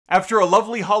After a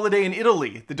lovely holiday in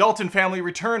Italy, the Dalton family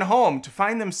return home to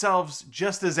find themselves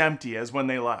just as empty as when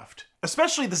they left.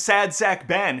 Especially the sad sack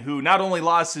Ben, who not only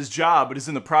lost his job, but is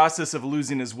in the process of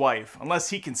losing his wife, unless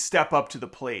he can step up to the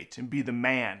plate and be the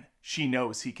man she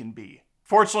knows he can be.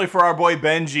 Fortunately for our boy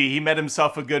Benji, he met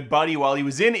himself a good buddy while he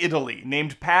was in Italy,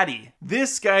 named Patty.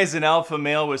 This guy's an alpha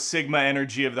male with Sigma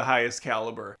energy of the highest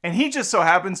caliber, and he just so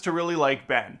happens to really like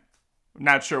Ben.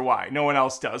 Not sure why, no one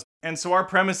else does. And so our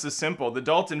premise is simple. The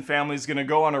Dalton family is going to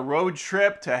go on a road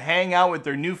trip to hang out with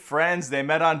their new friends they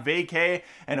met on vacay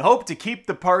and hope to keep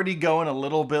the party going a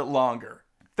little bit longer.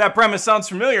 If that premise sounds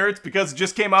familiar, it's because it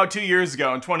just came out 2 years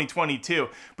ago in 2022.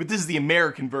 But this is the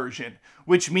American version,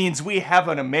 which means we have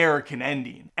an American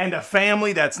ending. And a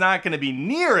family that's not going to be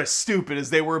near as stupid as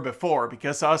they were before,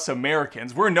 because us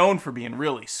Americans, we're known for being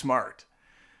really smart.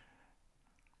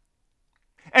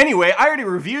 Anyway, I already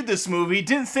reviewed this movie,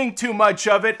 didn't think too much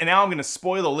of it, and now I'm gonna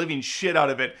spoil the living shit out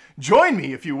of it. Join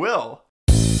me, if you will.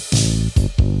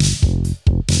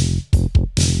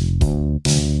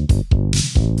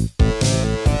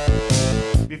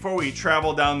 Before we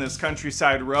travel down this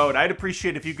countryside road, I'd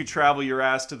appreciate if you could travel your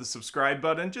ass to the subscribe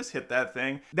button. Just hit that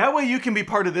thing. That way you can be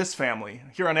part of this family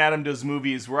here on Adam Does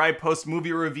Movies, where I post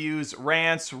movie reviews,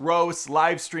 rants, roasts,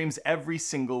 live streams every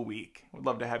single week. Would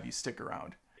love to have you stick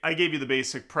around. I gave you the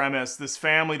basic premise. This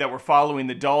family that we're following,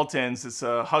 the Daltons, it's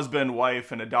a husband,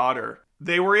 wife, and a daughter.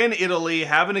 They were in Italy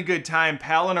having a good time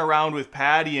palling around with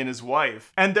Patty and his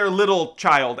wife and their little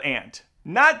child aunt.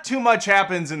 Not too much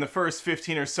happens in the first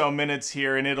 15 or so minutes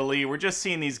here in Italy. We're just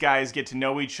seeing these guys get to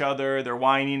know each other. They're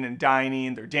whining and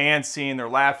dining, they're dancing, they're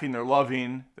laughing, they're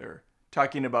loving. They're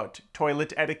talking about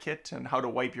toilet etiquette and how to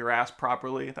wipe your ass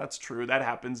properly. That's true, that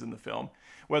happens in the film.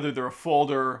 Whether they're a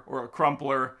folder or a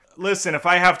crumpler. Listen, if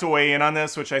I have to weigh in on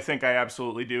this, which I think I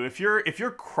absolutely do, if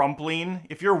you're crumpling,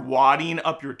 if you're wadding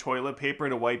up your toilet paper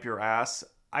to wipe your ass,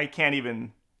 I can't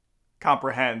even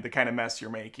comprehend the kind of mess you're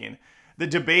making. The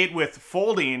debate with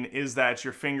folding is that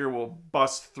your finger will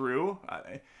bust through.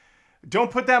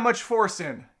 Don't put that much force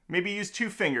in. Maybe use 2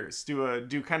 fingers,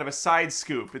 do kind of a side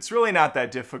scoop. It's really not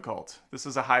that difficult. This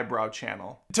is a highbrow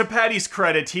channel. To Patty's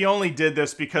credit, he only did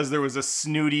this because there was a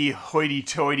snooty,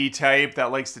 hoity-toity type that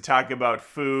likes to talk about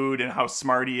food and how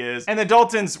smart he is. And the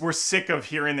Daltons were sick of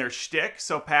hearing their shtick,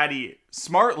 so Patty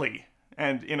smartly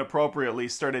and inappropriately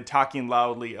started talking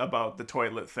loudly about the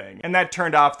toilet thing. And that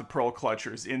turned off the pearl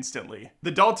clutchers instantly.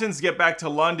 The Daltons get back to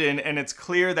London, and it's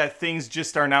clear that things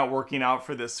just are not working out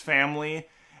for this family.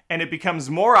 And it becomes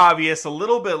more obvious a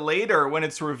little bit later when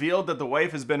it's revealed that the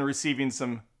wife has been receiving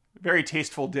some very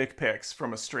tasteful dick pics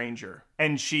from a stranger.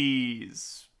 And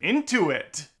she's into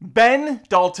it. Ben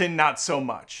Dalton, not so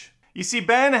much. You see,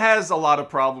 Ben has a lot of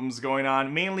problems going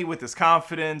on, mainly with his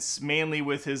confidence, mainly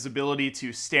with his ability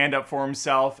to stand up for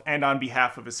himself and on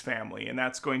behalf of his family. And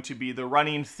that's going to be the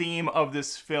running theme of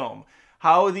this film.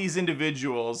 How these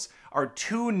individuals are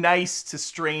too nice to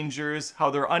strangers, how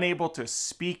they're unable to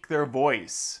speak their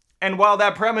voice. And while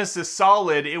that premise is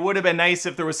solid, it would have been nice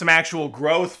if there was some actual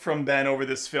growth from Ben over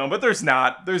this film, but there's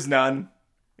not. There's none.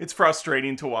 It's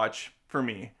frustrating to watch, for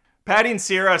me. Patty and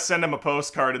Sierra send him a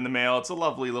postcard in the mail. It's a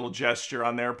lovely little gesture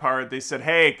on their part. They said,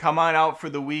 hey, come on out for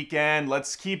the weekend.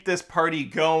 Let's keep this party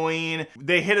going.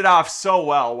 They hit it off so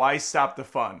well. Why stop the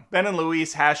fun? Ben and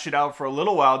Louise hash it out for a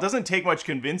little while. It doesn't take much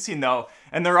convincing, though,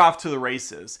 and they're off to the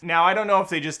races. Now, I don't know if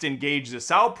they just engaged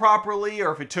this out properly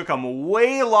or if it took them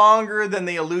way longer than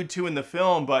they allude to in the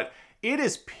film, but it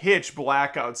is pitch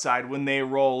black outside when they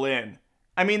roll in.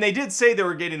 I mean, they did say they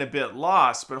were getting a bit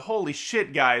lost, but holy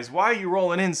shit, guys, why are you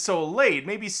rolling in so late?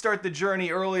 Maybe start the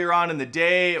journey earlier on in the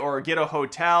day or get a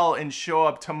hotel and show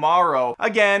up tomorrow.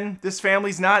 Again, this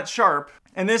family's not sharp,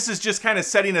 and this is just kind of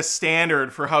setting a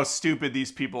standard for how stupid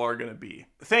these people are going to be.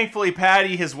 Thankfully,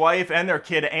 Patty, his wife, and their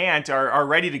kid Aunt are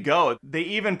ready to go. They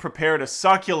even prepared a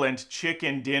succulent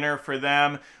chicken dinner for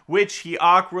them, which he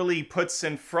awkwardly puts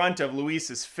in front of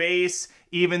Luis's face,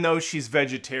 even though she's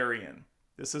vegetarian.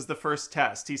 This is the first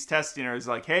test. He's testing her. He's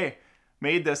like, hey,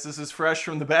 made this. This is fresh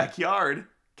from the backyard.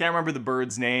 Can't remember the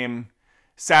bird's name.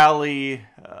 Sally,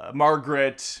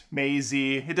 Margaret,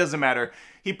 Maisie. It doesn't matter.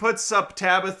 He puts up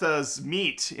Tabitha's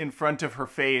meat in front of her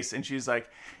face, and she's like,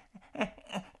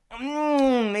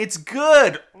 it's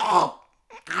good. Oh,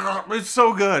 it's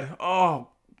so good. Oh.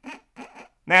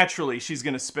 Naturally, she's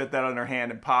going to spit that on her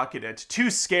hand and pocket it. Too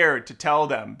scared to tell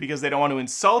them because they don't want to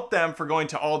insult them for going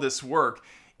to all this work.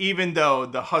 Even though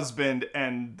the husband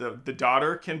and the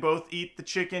daughter can both eat the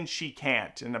chicken, she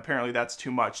can't. And apparently that's too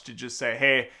much to just say,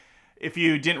 hey, if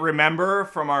you didn't remember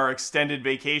from our extended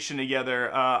vacation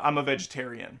together, I'm a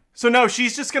vegetarian. So no,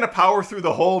 she's just gonna power through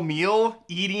the whole meal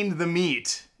eating the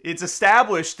meat. It's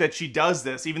established that she does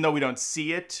this, even though we don't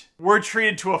see it. We're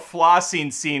treated to a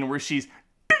flossing scene where she's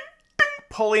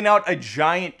pulling out a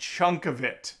giant chunk of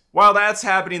it. While that's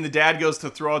happening, the dad goes to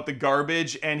throw out the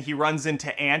garbage and he runs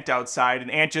into Aunt outside, and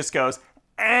Aunt just goes,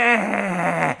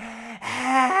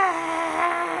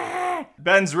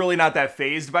 Ben's really not that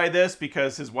fazed by this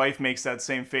because his wife makes that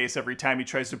same face every time he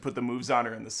tries to put the moves on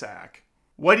her in the sack.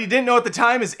 What he didn't know at the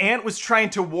time is Aunt was trying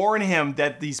to warn him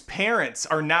that these parents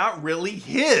are not really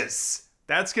his.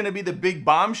 That's gonna be the big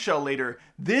bombshell later.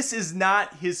 This is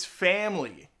not his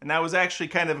family. And that was actually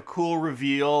kind of a cool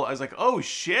reveal. I was like, oh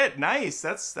shit, nice,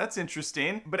 that's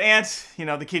interesting. But Aunt, you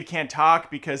know, the kid can't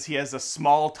talk because he has a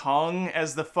small tongue,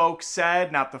 as the folks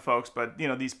said. Not the folks, but you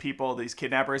know, these people, these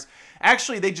kidnappers.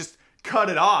 Actually, they just cut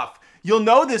it off. You'll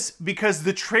know this because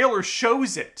the trailer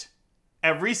shows it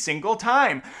every single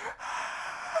time.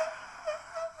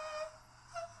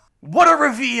 What a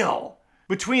reveal!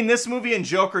 Between this movie and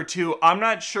Joker 2, I'm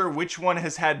not sure which one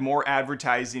has had more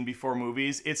advertising before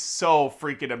movies. It's so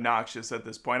freaking obnoxious at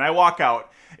this point. I walk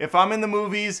out. If I'm in the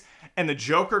movies and the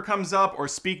Joker comes up or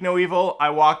Speak No Evil,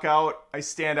 I walk out, I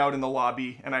stand out in the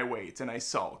lobby, and I wait, and I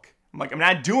sulk. I'm like, I'm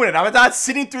not doing it. I'm not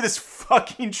sitting through this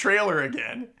fucking trailer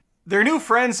again. Their new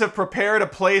friends have prepared a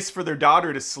place for their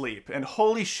daughter to sleep, and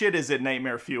holy shit is it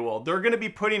nightmare fuel. They're gonna be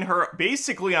putting her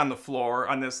basically on the floor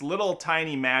on this little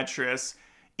tiny mattress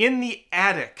in the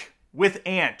attic with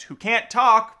Aunt, who can't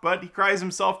talk, but he cries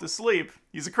himself to sleep.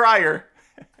 He's a crier.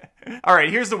 All right,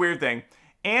 here's the weird thing.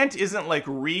 Aunt isn't like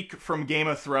Reek from Game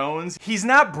of Thrones. He's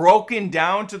not broken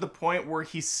down to the point where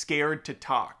he's scared to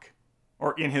talk,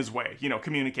 or in his way, you know,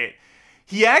 communicate.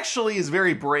 He actually is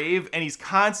very brave, and he's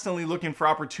constantly looking for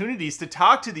opportunities to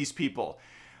talk to these people.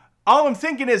 All I'm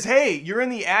thinking is, hey, you're in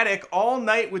the attic all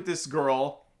night with this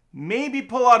girl. Maybe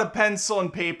pull out a pencil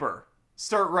and paper.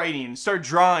 Start writing, start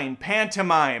drawing,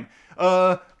 pantomime.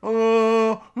 And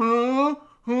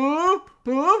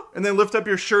then lift up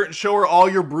your shirt and show her all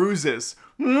your bruises.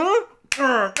 I'm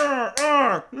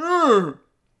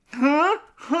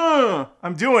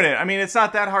doing it. I mean, it's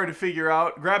not that hard to figure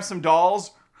out. Grab some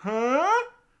dolls. He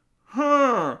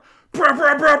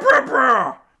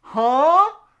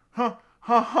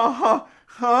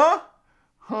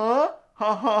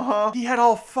had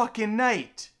all fucking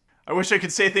night. I wish I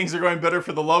could say things are going better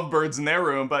for the lovebirds in their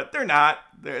room, but they're not.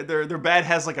 Their bed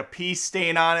has like a pee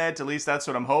stain on it. At least that's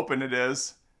what I'm hoping it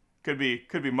is. Could be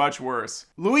much worse.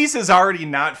 Luis is already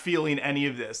not feeling any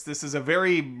of this. This is a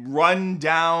very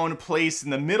run-down place in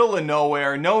the middle of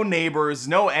nowhere. No neighbors,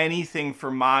 no anything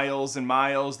for miles and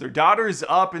miles. Their daughter's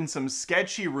up in some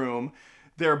sketchy room.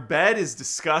 Their bed is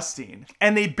disgusting.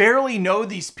 And they barely know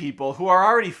these people who are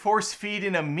already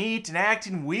force-feeding them meat and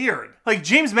acting weird. Like,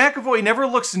 James McAvoy never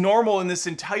looks normal in this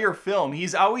entire film.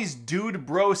 He's always dude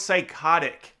bro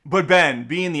psychotic. But Ben,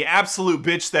 being the absolute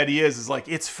bitch that he is like,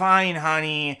 it's fine,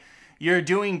 honey. You're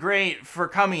doing great for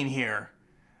coming here.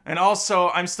 And also,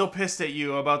 I'm still pissed at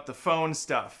you about the phone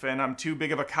stuff, and I'm too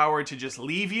big of a coward to just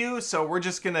leave you, so we're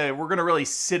gonna really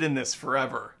sit in this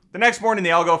forever. The next morning, they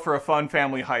all go for a fun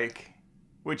family hike,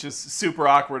 which is super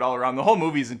awkward all around. The whole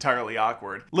movie is entirely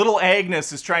awkward. Little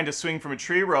Agnes is trying to swing from a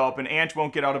tree rope, and Aunt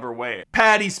won't get out of her way.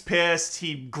 Patty's pissed.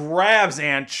 He grabs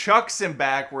Aunt, chucks him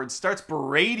backwards, starts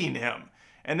berating him.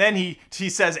 And then he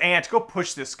says, Aunt, go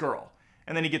push this girl.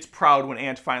 And then he gets proud when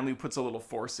Aunt finally puts a little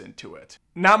force into it.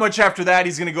 Not much after that,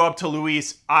 he's gonna go up to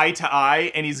Luis eye to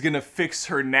eye, and he's gonna fix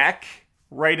her neck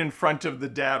right in front of the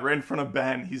dad, right in front of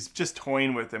Ben. He's just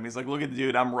toying with him. He's like, look at the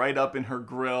dude, I'm right up in her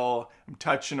grill. I'm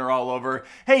touching her all over.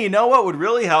 Hey, you know what would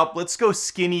really help? Let's go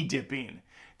skinny dipping.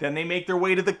 Then they make their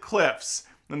way to the cliffs.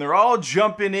 And they're all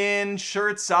jumping in,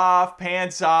 shirts off,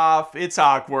 pants off. It's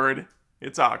awkward.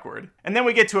 It's awkward. And then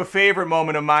we get to a favorite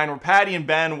moment of mine where Patty and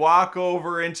Ben walk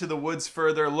over into the woods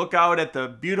further, look out at the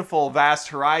beautiful vast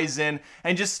horizon,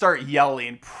 and just start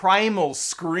yelling primal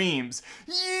screams.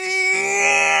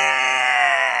 Yeah!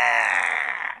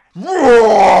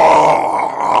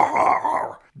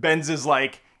 Ben's is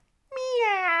like,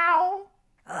 meow.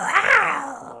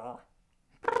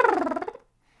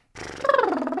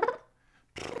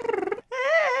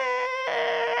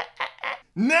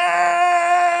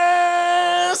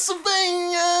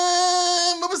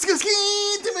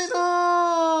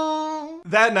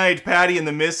 That night, Patty and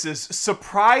the missus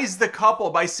surprised the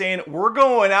couple by saying, we're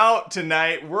going out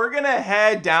tonight. We're gonna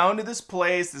head down to this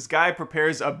place. This guy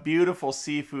prepares a beautiful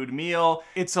seafood meal.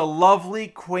 It's a lovely,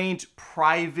 quaint,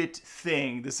 private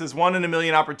thing. This is 1 in a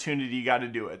million opportunity. You gotta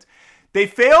do it. They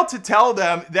fail to tell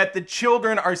them that the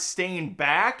children are staying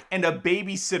back and a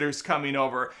babysitter's coming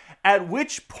over, at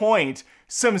which point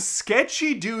some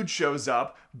sketchy dude shows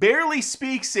up, barely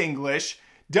speaks English,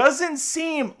 doesn't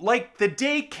seem like the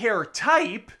daycare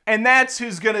type, and that's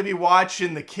who's gonna be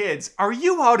watching the kids. Are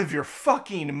you out of your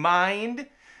fucking mind?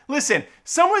 Listen,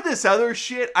 some of this other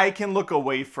shit I can look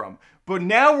away from, but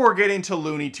now we're getting to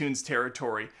Looney Tunes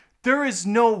territory. There is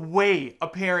no way a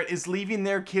parent is leaving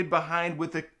their kid behind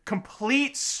with a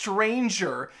complete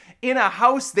stranger in a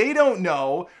house they don't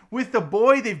know, with a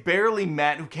boy they've barely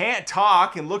met who can't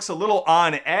talk and looks a little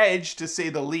on edge, to say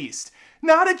the least.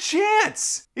 Not a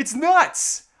chance! It's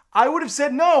nuts! I would have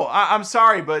said no. I'm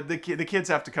sorry, but the kids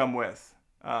have to come with.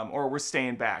 Or we're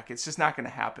staying back. It's just not gonna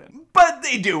happen. But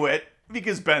they do it,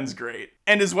 because Ben's great.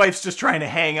 And his wife's just trying to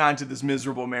hang on to this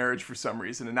miserable marriage for some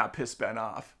reason and not piss Ben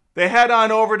off. They head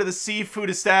on over to the seafood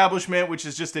establishment, which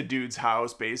is just a dude's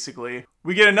house, basically.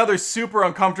 We get another super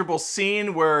uncomfortable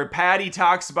scene where Patty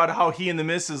talks about how he and the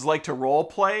missus like to role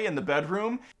play in the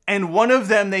bedroom. And one of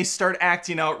them, they start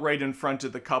acting out right in front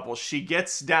of the couple. She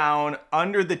gets down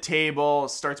under the table,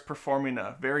 starts performing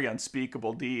a very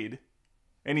unspeakable deed.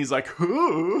 And he's like,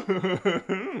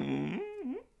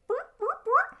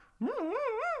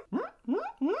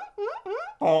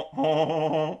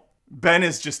 Ben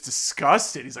is just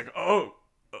disgusted. He's like, oh,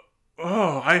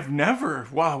 I've never,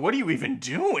 wow, what are you even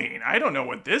doing? I don't know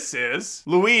what this is.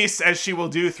 Louise, as she will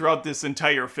do throughout this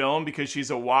entire film, because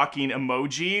she's a walking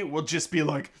emoji, will just be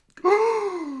like,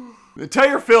 the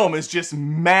entire film is just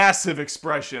massive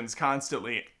expressions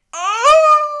constantly.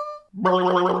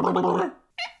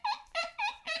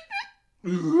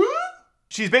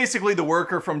 She's basically the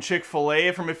worker from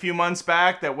Chick-fil-A from a few months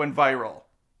back that went viral.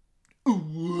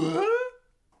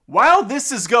 While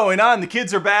this is going on, the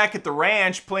kids are back at the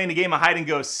ranch playing a game of hide and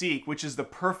go seek, which is the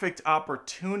perfect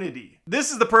opportunity. This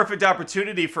is the perfect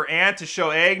opportunity for Aunt to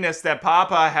show Agnes that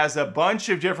Papa has a bunch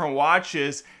of different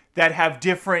watches that have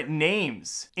different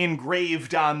names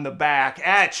engraved on the back,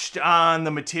 etched on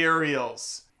the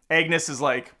materials. Agnes is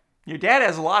like, your dad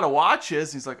has a lot of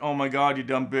watches. He's like, oh my God, you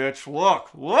dumb bitch.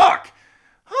 Look.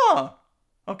 Huh.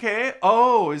 Okay.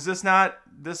 Oh,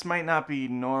 this might not be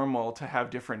normal to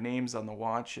have different names on the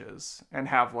watches and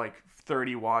have like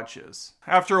 30 watches.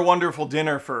 After a wonderful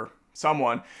dinner for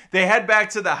someone, they head back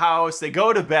to the house, they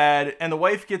go to bed, and the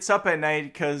wife gets up at night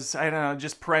because, I don't know,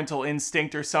 just parental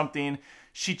instinct or something.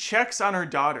 She checks on her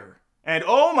daughter. And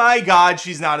oh my God,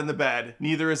 she's not in the bed.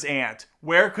 Neither is Aunt.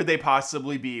 Where could they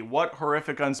possibly be? What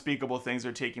horrific, unspeakable things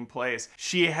are taking place?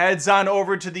 She heads on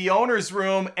over to the owner's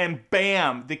room and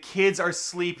bam, the kids are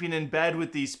sleeping in bed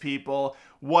with these people.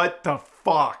 What the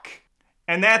fuck?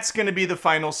 And that's gonna be the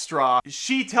final straw.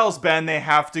 She tells Ben they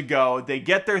have to go. They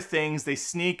get their things, they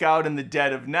sneak out in the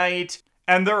dead of night,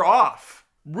 and they're off.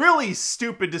 Really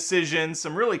stupid decisions,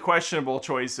 some really questionable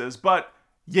choices, but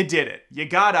you did it. You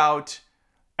got out.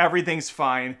 Everything's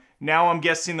fine. Now I'm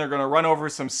guessing they're gonna run over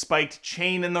some spiked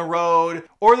chain in the road,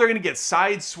 or they're gonna get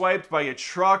sideswiped by a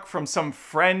truck from some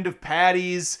friend of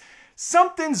Patty's.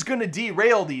 Something's gonna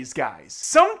derail these guys.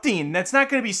 Something that's not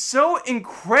gonna be so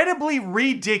incredibly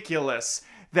ridiculous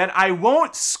that I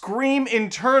won't scream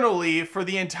internally for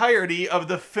the entirety of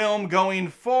the film going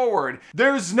forward.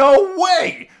 There's no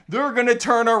way they're gonna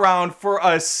turn around for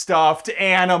a stuffed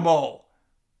animal.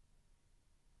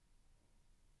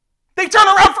 They turn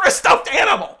around for a stuffed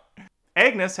animal!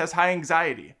 Agnes has high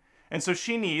anxiety, and so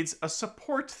she needs a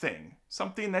support thing.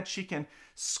 Something that she can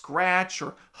scratch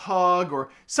or hug, or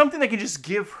something that can just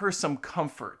give her some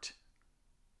comfort.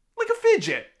 Like a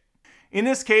fidget. In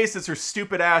this case, it's her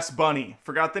stupid ass bunny.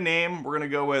 Forgot the name, we're gonna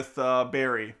go with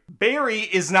Barry. Barry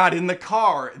is not in the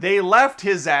car. They left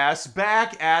his ass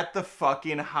back at the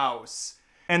fucking house.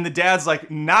 And the dad's like,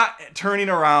 not turning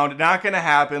around, not gonna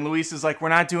happen. Luis is like, we're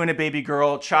not doing it, baby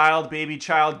girl. Child, baby,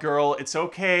 child, girl. It's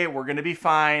okay, we're gonna be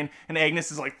fine. And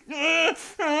Agnes is like,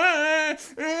 it's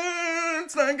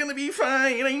not gonna be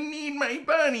fine. I need my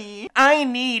bunny. I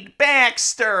need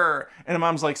Baxter. And the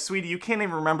mom's like, sweetie, you can't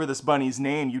even remember this bunny's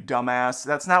name, you dumbass.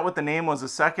 That's not what the name was a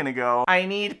second ago. I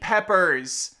need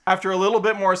Peppers. After a little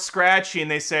bit more scratching,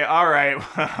 they say, all right,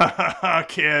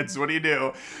 kids, what do you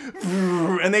do?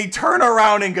 And they turn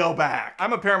around and go back.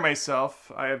 I'm a parent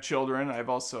myself. I have children. I've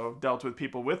also dealt with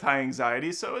people with high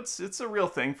anxiety, so it's a real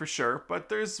thing for sure. But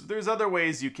there's other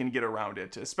ways you can get around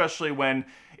it, especially when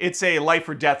it's a life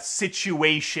or death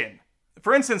situation.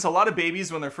 For instance, a lot of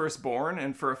babies when they're first born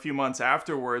and for a few months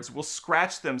afterwards will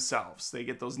scratch themselves. They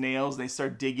get those nails and they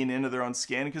start digging into their own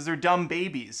skin because they're dumb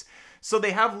babies. So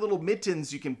they have little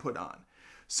mittens you can put on.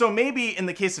 So maybe in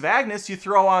the case of Agnes, you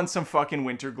throw on some fucking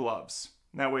winter gloves.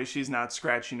 That way she's not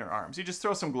scratching her arms. You just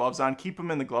throw some gloves on, keep them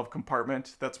in the glove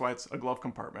compartment. That's why it's a glove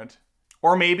compartment.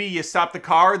 Or maybe you stop the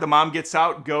car, the mom gets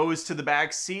out, goes to the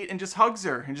back seat, and just hugs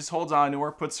her, and just holds on to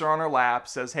her, puts her on her lap,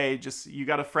 says, hey, you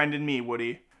got a friend in me,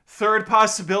 Woody. Third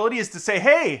possibility is to say,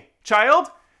 hey,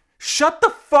 child, shut the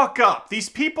fuck up. These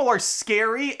people are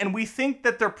scary, and we think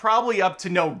that they're probably up to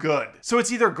no good. So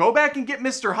it's either go back and get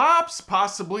Mr. Hops,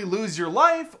 possibly lose your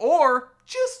life, or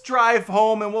just drive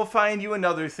home and we'll find you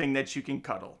another thing that you can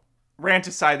cuddle. Rant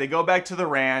aside, they go back to the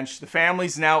ranch. The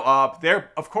family's now up. They're,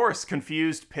 of course,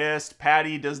 confused, pissed.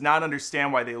 Patty does not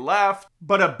understand why they left.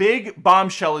 But a big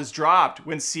bombshell is dropped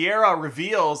when Sierra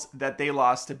reveals that they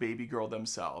lost a baby girl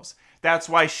themselves. That's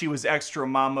why she was extra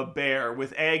mama bear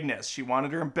with Agnes. She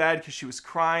wanted her in bed because she was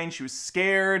crying, she was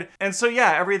scared. And so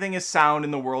yeah, everything is sound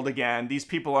in the world again. These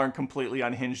people aren't completely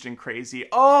unhinged and crazy.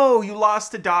 Oh, you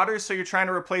lost a daughter, so you're trying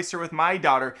to replace her with my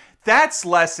daughter. That's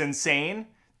less insane.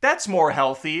 That's more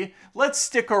healthy. Let's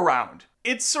stick around.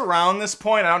 It's around this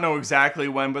point, I don't know exactly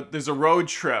when, but there's a road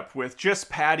trip with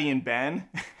just Patty and Ben.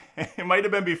 It might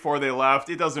have been before they left,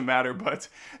 it doesn't matter, but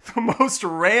the most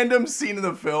random scene in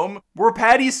the film where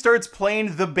Patty starts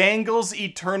playing the Bangles'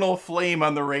 Eternal Flame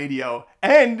on the radio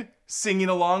and singing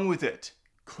along with it.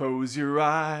 Close your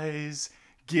eyes,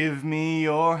 give me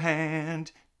your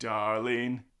hand,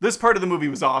 darling. This part of the movie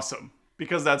was awesome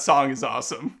because that song is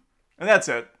awesome. And that's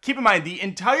it. Keep in mind, the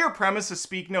entire premise of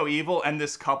Speak No Evil and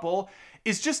this couple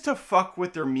is just to fuck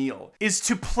with their meal, is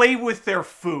to play with their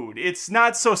food. It's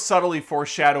not so subtly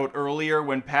foreshadowed earlier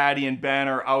when Patty and Ben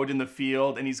are out in the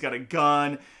field and he's got a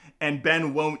gun and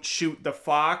Ben won't shoot the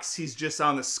fox. He's just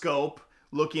on the scope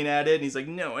looking at it and he's like,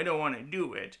 no, I don't want to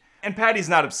do it. And Patty's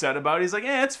not upset about it. He's like,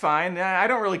 it's fine. I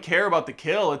don't really care about the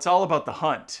kill. It's all about the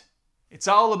hunt. It's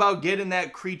all about getting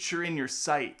that creature in your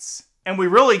sights. And we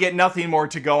really get nothing more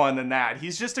to go on than that.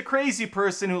 He's just a crazy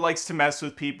person who likes to mess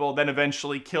with people, then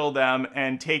eventually kill them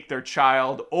and take their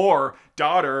child or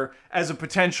daughter as a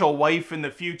potential wife in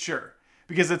the future.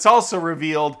 Because it's also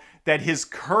revealed that his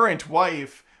current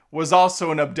wife was also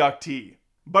an abductee.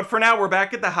 But for now, we're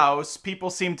back at the house.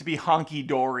 People seem to be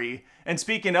honky-dory. And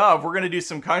speaking of, we're going to do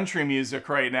some country music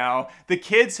right now. The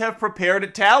kids have prepared a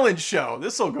talent show.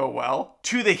 This'll go well.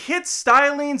 To the hit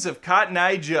stylings of Cotton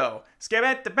Eye Joe.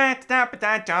 I've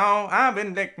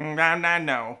been licking round, I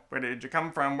know. Where did you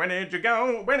come from? Where did you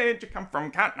go? Where did you come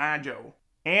from, Cotton Eye Joe?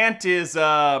 Ant is,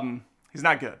 he's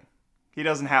not good. He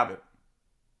doesn't have it.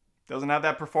 Doesn't have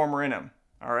that performer in him,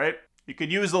 all right? You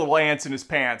could use little ants in his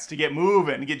pants to get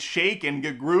moving, get shaking,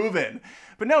 get grooving.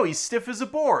 But no, he's stiff as a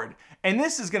board. And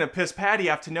this is going to piss Patty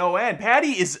off to no end.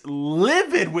 Patty is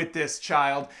livid with this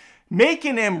child,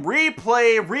 making him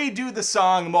redo the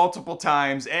song multiple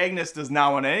times. Agnes does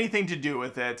not want anything to do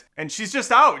with it. And she's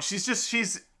just out.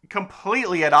 She's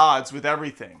completely at odds with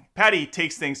everything. Patty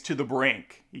takes things to the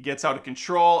brink. He gets out of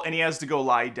control and he has to go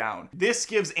lie down. This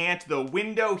gives Ant the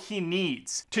window he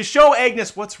needs to show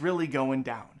Agnes what's really going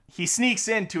down. He sneaks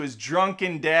into his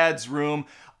drunken dad's room,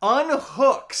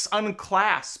 unclasps,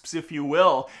 if you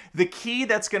will, the key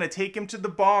that's going to take him to the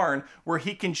barn where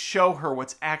he can show her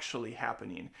what's actually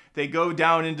happening. They go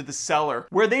down into the cellar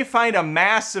where they find a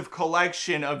massive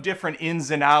collection of different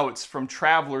ins and outs from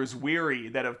travelers weary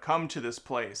that have come to this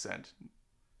place and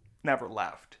never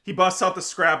left. He busts out the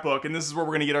scrapbook and this is where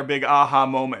we're going to get our big aha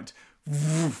moment.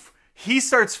 He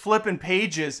starts flipping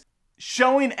pages,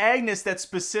 showing Agnes that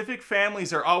specific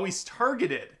families are always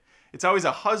targeted. It's always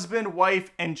a husband, wife,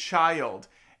 and child.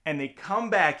 And they come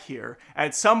back here.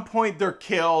 At some point, they're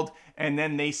killed, and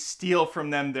then they steal from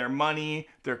them their money,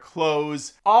 their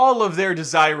clothes, all of their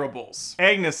desirables.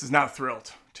 Agnes is not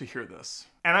thrilled to hear this.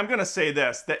 And I'm going to say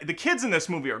this, that the kids in this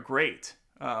movie are great.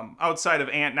 Outside of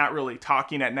Ant not really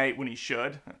talking at night when he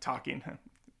should. Talking,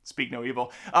 speak no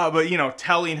evil. But, you know,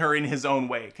 telling her in his own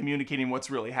way, communicating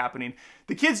what's really happening.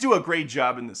 The kids do a great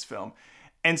job in this film.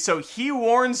 And so he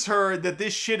warns her that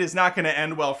this shit is not going to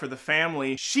end well for the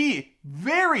family. She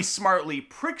very smartly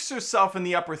pricks herself in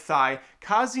the upper thigh,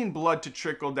 causing blood to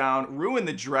trickle down, ruin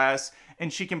the dress,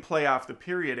 and she can play off the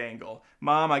period angle.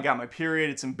 Mom, I got my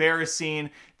period. It's embarrassing.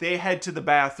 They head to the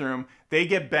bathroom. They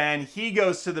get Ben. He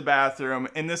goes to the bathroom.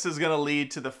 And this is going to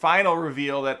lead to the final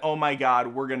reveal that, oh my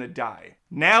God, we're going to die.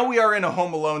 Now we are in a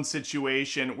Home Alone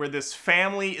situation where this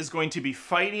family is going to be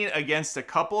fighting against a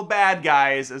couple bad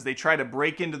guys as they try to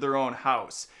break into their own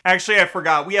house. Actually, I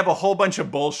forgot. We have a whole bunch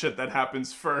of bullshit that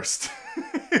happens first.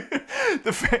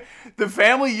 The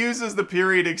family uses the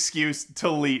period excuse to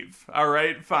leave. All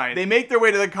right, fine. They make their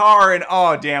way to the car and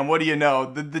oh damn, what do you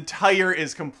know? The tire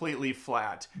is completely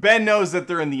flat. Ben knows that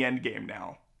they're in the end game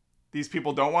now. These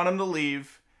people don't want him to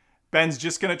leave. Ben's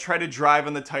just gonna try to drive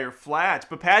on the tire flat,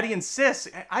 but Patty insists,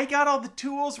 I got all the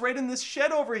tools right in this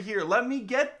shed over here. Let me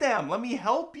get them. Let me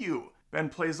help you. Ben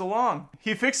plays along.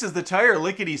 He fixes the tire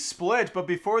lickety-split, but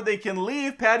before they can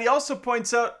leave, Patty also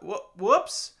points out,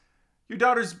 whoops, your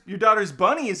daughter's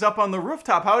bunny is up on the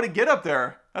rooftop. How did it get up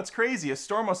there? That's crazy. A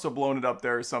storm must have blown it up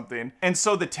there or something. And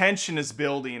so the tension is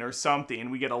building or something.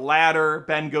 We get a ladder.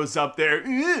 Ben goes up there.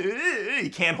 He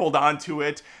can't hold on to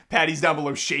it. Patty's down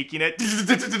below shaking it.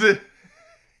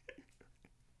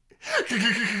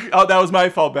 Oh, that was my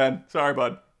fault, Ben. Sorry,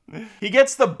 bud. He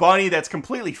gets the bunny that's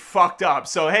completely fucked up.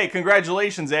 So, hey,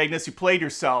 congratulations, Agnes. You played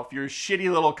yourself. Your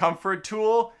shitty little comfort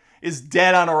tool is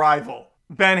dead on arrival.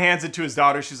 Ben hands it to his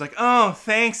daughter. She's like, oh,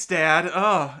 thanks, Dad.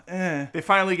 They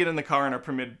finally get in the car and are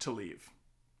permitted to leave.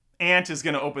 Aunt is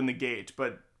going to open the gate,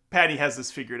 but Patty has this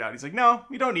figured out. He's like, no,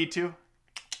 you don't need to.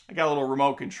 I got a little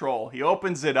remote control. He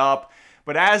opens it up,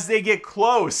 but as they get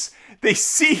close, they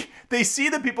see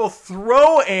the people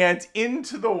throw Aunt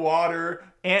into the water.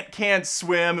 Aunt can't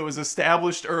swim. It was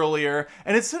established earlier.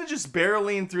 And instead of just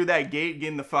barreling through that gate,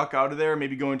 getting the fuck out of there,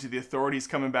 maybe going to the authorities,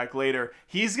 coming back later,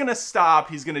 he's going to stop.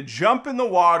 He's going to jump in the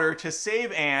water to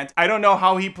save Aunt. I don't know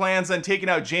how he plans on taking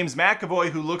out James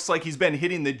McAvoy, who looks like he's been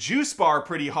hitting the juice bar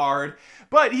pretty hard,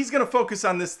 but he's going to focus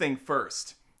on this thing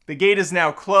first. The gate is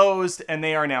now closed, and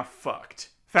they are now fucked.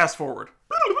 Fast forward.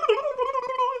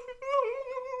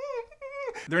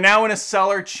 They're now in a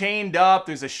cellar, chained up.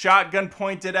 There's a shotgun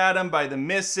pointed at him by the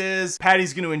missus.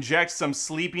 Patty's going to inject some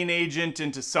sleeping agent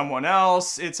into someone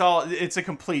else. It's a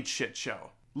complete shit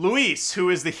show. Luis, who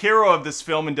is the hero of this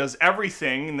film and does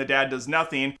everything, and the dad does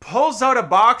nothing, pulls out a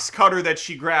box cutter that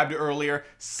she grabbed earlier,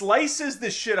 slices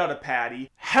the shit out of Patty.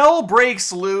 Hell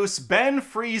breaks loose. Ben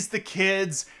frees the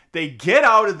kids. They get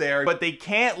out of there, but they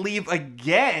can't leave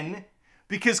again,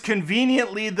 because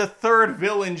conveniently the third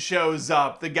villain shows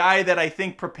up. The guy that I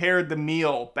think prepared the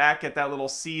meal back at that little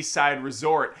seaside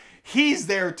resort. He's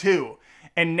there too.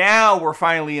 And now we're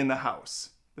finally in the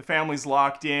house. The family's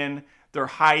locked in. They're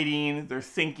hiding. They're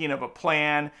thinking of a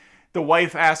plan. The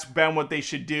wife asks Ben what they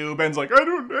should do. Ben's like, I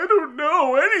don't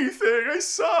know anything. I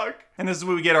suck. And this is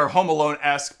where we get our Home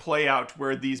Alone-esque play out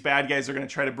where these bad guys are going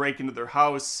to try to break into their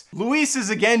house. Luis is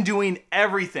again doing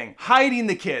everything. Hiding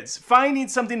the kids. Finding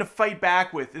something to fight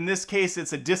back with. In this case,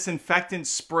 it's a disinfectant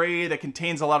spray that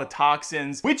contains a lot of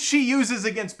toxins, which she uses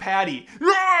against Patty.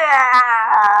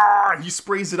 He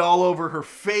sprays it all over her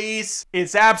face.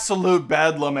 It's absolute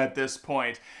bedlam at this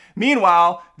point.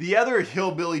 Meanwhile, the other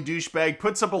hillbilly douchebag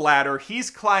puts up a ladder.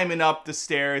 He's climbing up the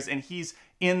stairs and he's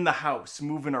in the house,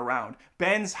 moving around.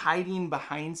 Ben's hiding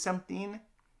behind something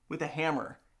with a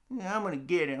hammer. I'm gonna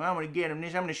get him. I'm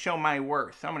gonna show my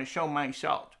worth. I'm gonna show my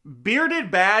salt.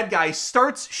 Bearded bad guy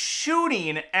starts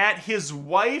shooting at his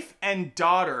wife and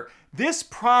daughter. This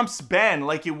prompts Ben,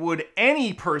 like it would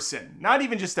any person, not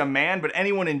even just a man, but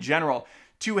anyone in general,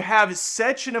 to have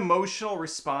such an emotional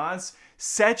response,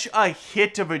 such a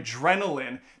hit of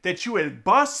adrenaline that you would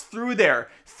bust through there.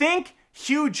 Think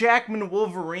Hugh Jackman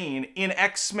Wolverine in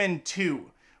X-Men 2.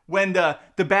 When the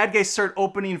bad guys start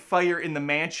opening fire in the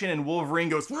mansion and Wolverine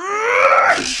goes,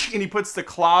 and he puts the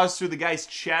claws through the guy's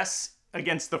chest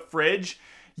against the fridge,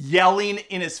 yelling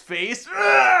in his face.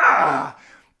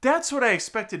 That's what I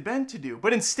expected Ben to do.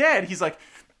 But instead, he's like,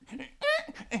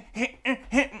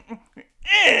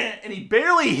 and he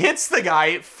barely hits the guy.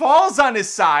 It falls on his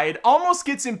side, almost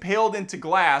gets impaled into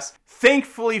glass.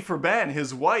 Thankfully for Ben,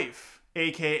 his wife,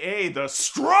 aka the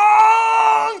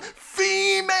strong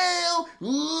female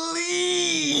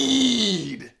lead,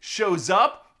 shows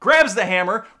up, grabs the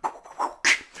hammer,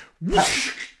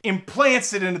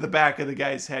 implants it into the back of the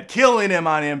guy's head, killing him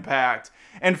on impact.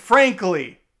 And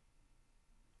frankly,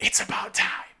 it's about time.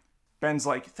 Ben's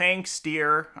like, thanks,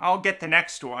 dear. I'll get the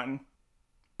next one.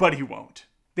 But he won't.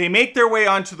 They make their way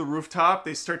onto the rooftop.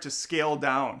 They start to scale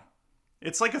down.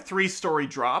 It's like a 3-story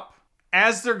drop.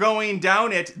 As they're going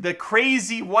down it, the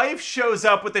crazy wife shows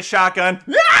up with the shotgun,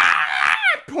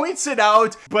 points it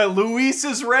out, but Luis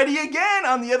is ready again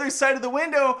on the other side of the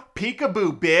window.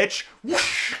 Peekaboo, bitch.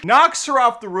 Knocks her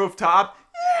off the rooftop.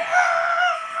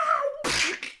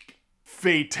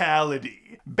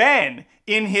 Fatality. Ben,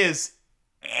 in his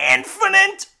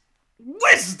infinite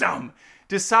wisdom,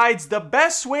 decides the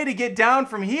best way to get down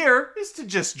from here is to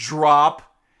just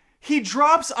drop. He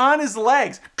drops on his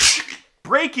legs,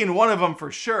 breaking one of them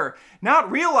for sure, not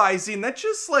realizing that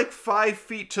just like 5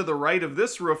 feet to the right of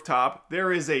this rooftop,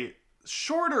 there is a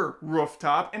shorter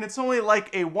rooftop, and it's only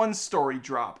like a 1-story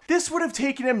drop. This would have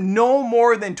taken him no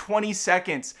more than 20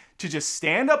 seconds to just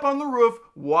stand up on the roof,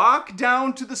 walk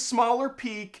down to the smaller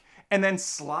peak, and then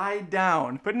slide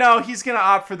down. But no, he's gonna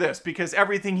opt for this because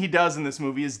everything he does in this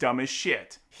movie is dumb as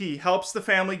shit. He helps the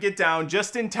family get down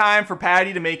just in time for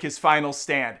Patty to make his final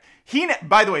stand.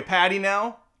 By the way, Patty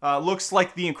now looks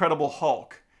like the Incredible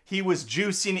Hulk. He was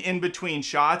juicing in between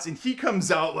shots, and he comes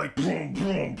out like boom,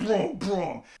 boom, boom,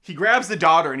 boom. He grabs the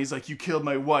daughter, and he's like, you killed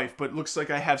my wife, but it looks like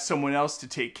I have someone else to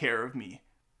take care of me.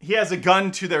 He has a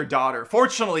gun to their daughter.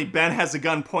 Fortunately, Ben has a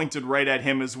gun pointed right at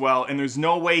him as well, and there's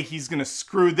no way he's gonna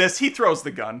screw this. He throws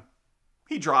the gun.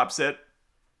 He drops it.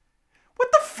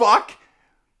 What the fuck?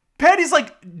 Patty's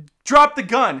like, drop the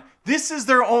gun. This is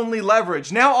their only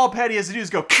leverage. Now all Patty has to do is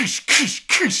go, kish, kish,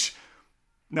 kish.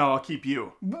 No, I'll keep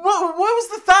you. What was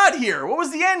the thought here? What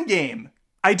was the end game?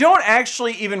 I don't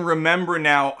actually even remember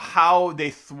now how they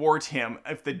thwart him.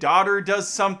 If the daughter does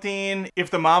something, if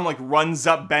the mom like runs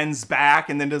up Ben's back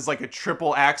and then does like a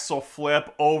triple axle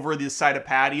flip over the side of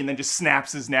Patty and then just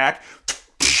snaps his neck.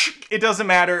 It doesn't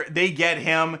matter. They get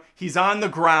him. He's on the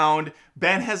ground.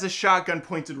 Ben has a shotgun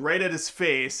pointed right at his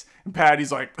face. And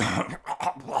Patty's like,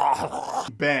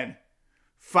 Ben,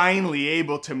 finally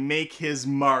able to make his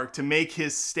mark, to make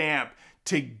his stamp,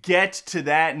 to get to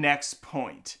that next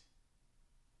point.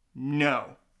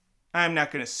 No, I'm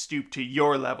not going to stoop to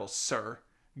your level, sir.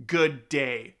 Good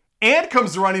day. Ant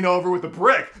comes running over with a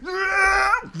brick.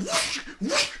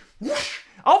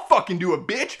 I'll fucking do it,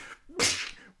 bitch.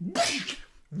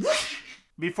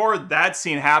 Before that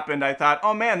scene happened, I thought,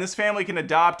 oh man, this family can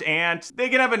adopt Ant. They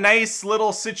can have a nice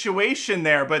little situation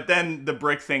there. But then the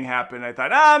brick thing happened. I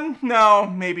thought, no,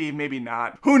 maybe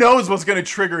not. Who knows what's going to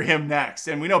trigger him next?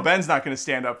 And we know Ben's not going to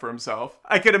stand up for himself.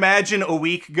 I could imagine a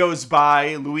week goes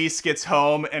by, Louise gets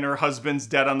home, and her husband's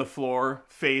dead on the floor,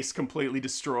 face completely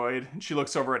destroyed. And she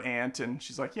looks over at Ant, and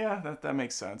she's like, yeah, that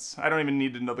makes sense. I don't even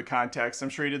need to know the context. I'm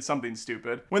sure he did something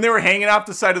stupid. When they were hanging off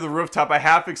the side of the rooftop, I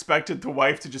half expected the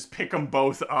wife to just pick them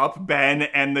both up, Ben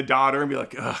and the daughter, and be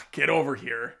like, ugh, get over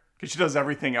here. Because she does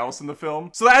everything else in the film.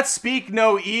 So that's Speak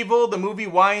No Evil. The movie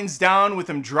winds down with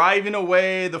them driving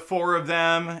away, the four of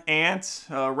them. Ant,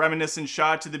 a reminiscent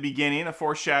shot to the beginning, a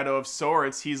foreshadow of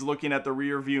sorts. He's looking at the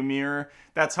rear view mirror.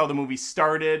 That's how the movie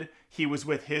started. He was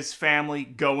with his family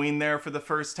going there for the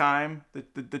first time.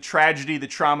 The tragedy, the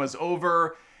trauma's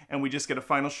over. And we just get a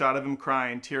final shot of him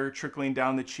crying, tear trickling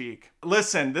down the cheek.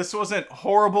 Listen, this wasn't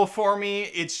horrible for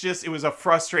me. It was a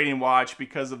frustrating watch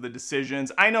because of the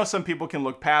decisions. I know some people can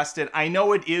look past it. I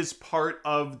know it is part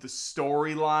of the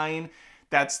storyline.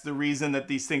 That's the reason that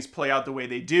these things play out the way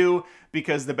they do,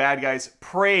 because the bad guys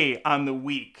prey on the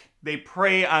weak. They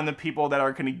prey on the people that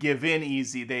are gonna give in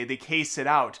easy. They case it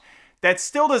out. That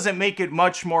still doesn't make it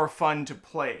much more fun to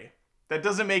play. That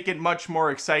doesn't make it much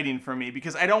more exciting for me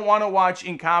because I don't want to watch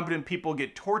incompetent people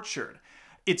get tortured.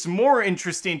 It's more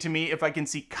interesting to me if I can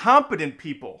see competent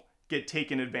people get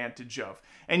taken advantage of.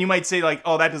 And you might say like,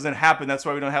 oh, that doesn't happen. That's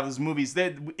why we don't have those movies.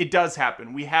 It does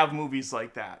happen. We have movies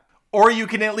like that. Or you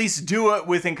can at least do it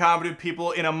with incompetent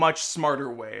people in a much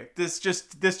smarter way. This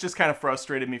just kind of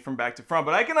frustrated me from back to front,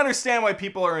 but I can understand why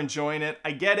people are enjoying it.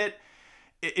 I get it.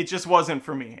 It just wasn't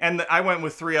for me. And I went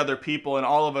with 3 other people and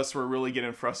all of us were really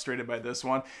getting frustrated by this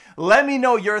one. Let me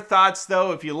know your thoughts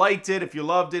though, if you liked it, if you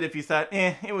loved it, if you thought,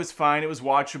 it was fine, it was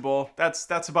watchable.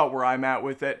 That's about where I'm at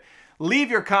with it. Leave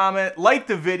your comment, like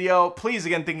the video. Please,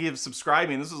 again, thank you for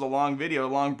subscribing. This was a long video, a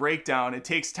long breakdown. It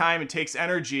takes time, it takes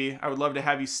energy. I would love to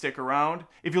have you stick around.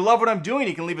 If you love what I'm doing,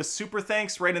 you can leave a super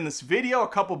thanks right in this video, a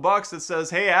couple bucks that says,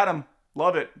 hey Adam,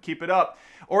 love it, keep it up.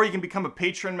 Or you can become a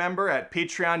Patreon member at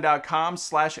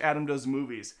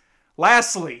patreon.com/AdamDoesMovies.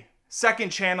 Lastly,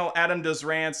 second channel, Adam Does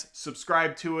Rants.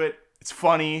 Subscribe to it. It's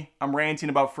funny. I'm ranting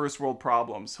about first world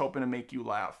problems, hoping to make you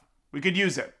laugh. We could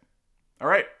use it. All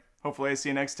right. Hopefully I see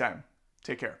you next time.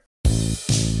 Take care.